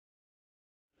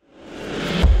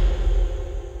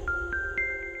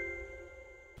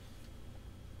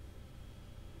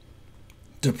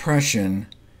Depression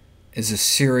is a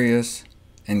serious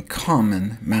and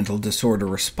common mental disorder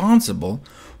responsible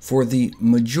for the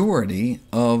majority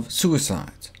of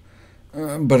suicides.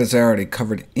 But as I already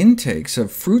covered, intakes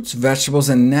of fruits, vegetables,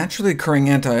 and naturally occurring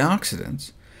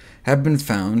antioxidants have been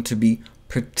found to be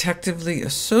protectively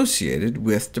associated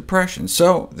with depression.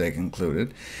 So, they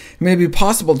concluded, it may be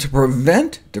possible to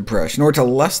prevent depression or to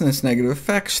lessen its negative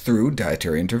effects through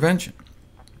dietary intervention.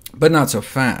 But not so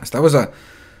fast. That was a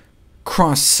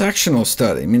cross-sectional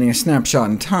study, meaning a snapshot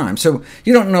in time, so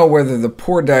you don't know whether the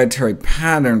poor dietary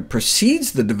pattern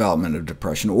precedes the development of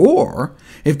depression, or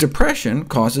if depression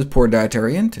causes poor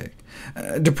dietary intake.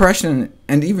 Depression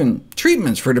and even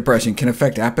treatments for depression can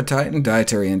affect appetite and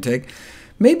dietary intake.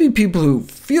 Maybe people who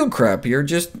feel crappier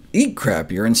just eat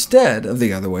crappier instead of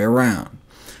the other way around.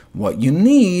 What you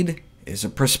need is a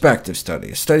prospective study,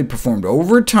 a study performed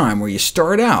over time where you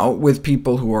start out with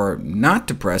people who are not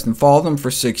depressed and follow them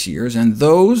for 6 years, and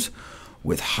those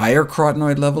with higher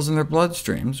carotenoid levels in their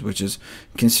bloodstreams, which is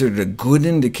considered a good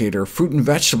indicator of fruit and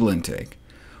vegetable intake,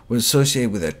 was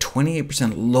associated with a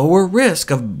 28% lower risk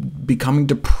of becoming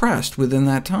depressed within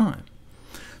that time.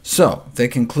 So they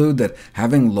conclude that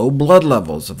having low blood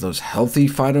levels of those healthy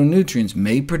phytonutrients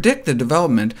may predict the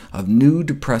development of new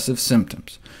depressive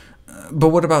symptoms. But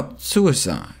what about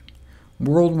suicide?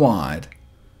 Worldwide,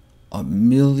 1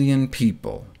 million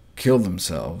people kill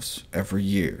themselves every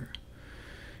year.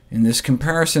 In this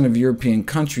comparison of European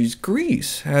countries,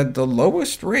 Greece had the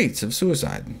lowest rates of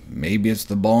suicide. Maybe it's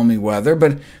the balmy weather,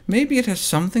 but maybe it has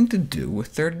something to do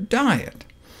with their diet.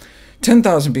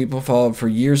 10,000 people followed for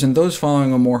years, and those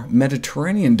following a more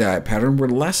Mediterranean diet pattern were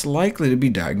less likely to be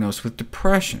diagnosed with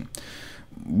depression.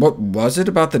 What was it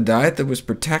about the diet that was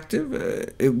protective?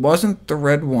 It wasn't the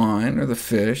red wine or the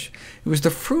fish. It was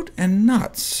the fruit and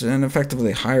nuts, and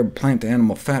effectively higher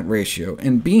plant-to-animal fat ratio,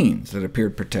 and beans that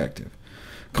appeared protective.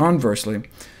 Conversely,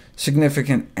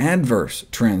 significant adverse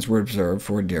trends were observed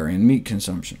for dairy and meat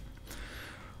consumption.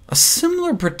 A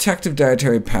similar protective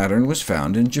dietary pattern was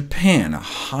found in Japan. A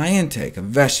high intake of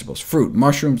vegetables, fruit,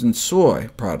 mushrooms, and soy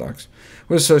products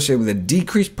was associated with a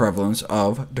decreased prevalence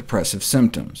of depressive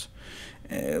symptoms.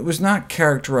 It was not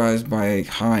characterized by a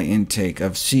high intake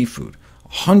of seafood.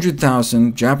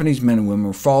 100,000 Japanese men and women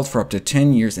were followed for up to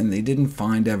 10 years, and they didn't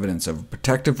find evidence of a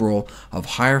protective role of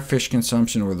higher fish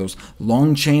consumption or those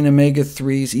long-chain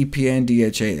omega-3s, EPA, and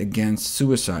DHA against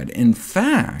suicide. In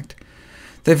fact,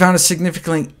 they found a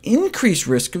significantly increased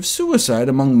risk of suicide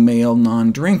among male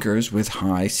non-drinkers with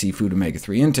high seafood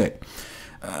omega-3 intake.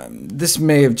 This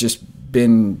may have just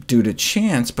been due to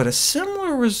chance, but a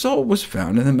similar result was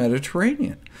found in the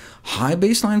Mediterranean. High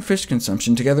baseline fish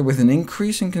consumption, together with an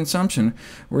increase in consumption,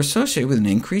 were associated with an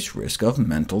increased risk of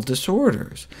mental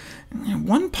disorders.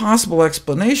 One possible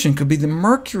explanation could be the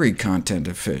mercury content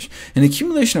of fish. An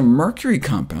accumulation of mercury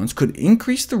compounds could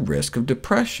increase the risk of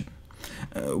depression.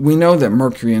 We know that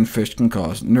mercury in fish can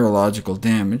cause neurological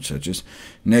damage, such as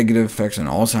negative effects on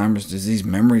Alzheimer's disease,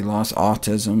 memory loss,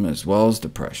 autism, as well as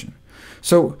depression.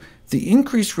 So the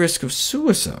increased risk of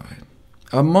suicide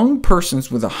among persons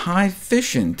with a high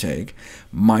fish intake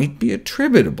might be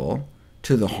attributable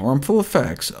to the harmful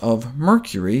effects of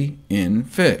mercury in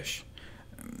fish.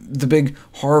 The big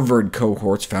Harvard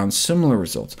cohorts found similar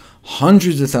results.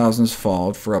 Hundreds of thousands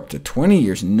followed for up to 20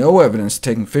 years. No evidence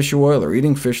taking fish oil or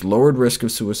eating fish lowered risk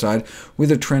of suicide,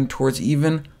 with a trend towards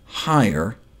even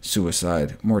higher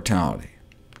suicide mortality.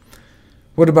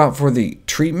 What about for the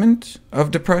treatment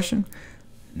of depression?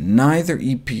 Neither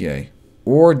EPA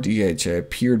or DHA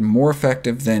appeared more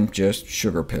effective than just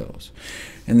sugar pills.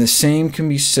 And the same can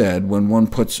be said when one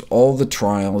puts all the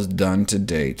trials done to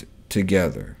date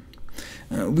together.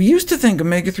 We used to think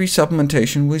omega-3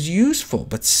 supplementation was useful,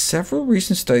 but several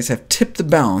recent studies have tipped the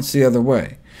balance the other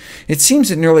way. It seems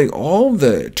that nearly all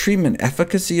the treatment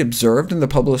efficacy observed in the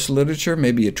published literature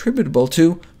may be attributable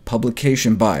to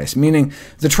publication bias, meaning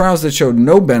the trials that showed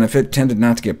no benefit tended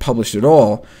not to get published at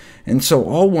all, and so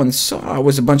all one saw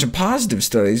was a bunch of positive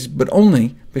studies, but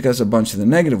only because a bunch of the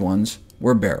negative ones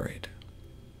were buried.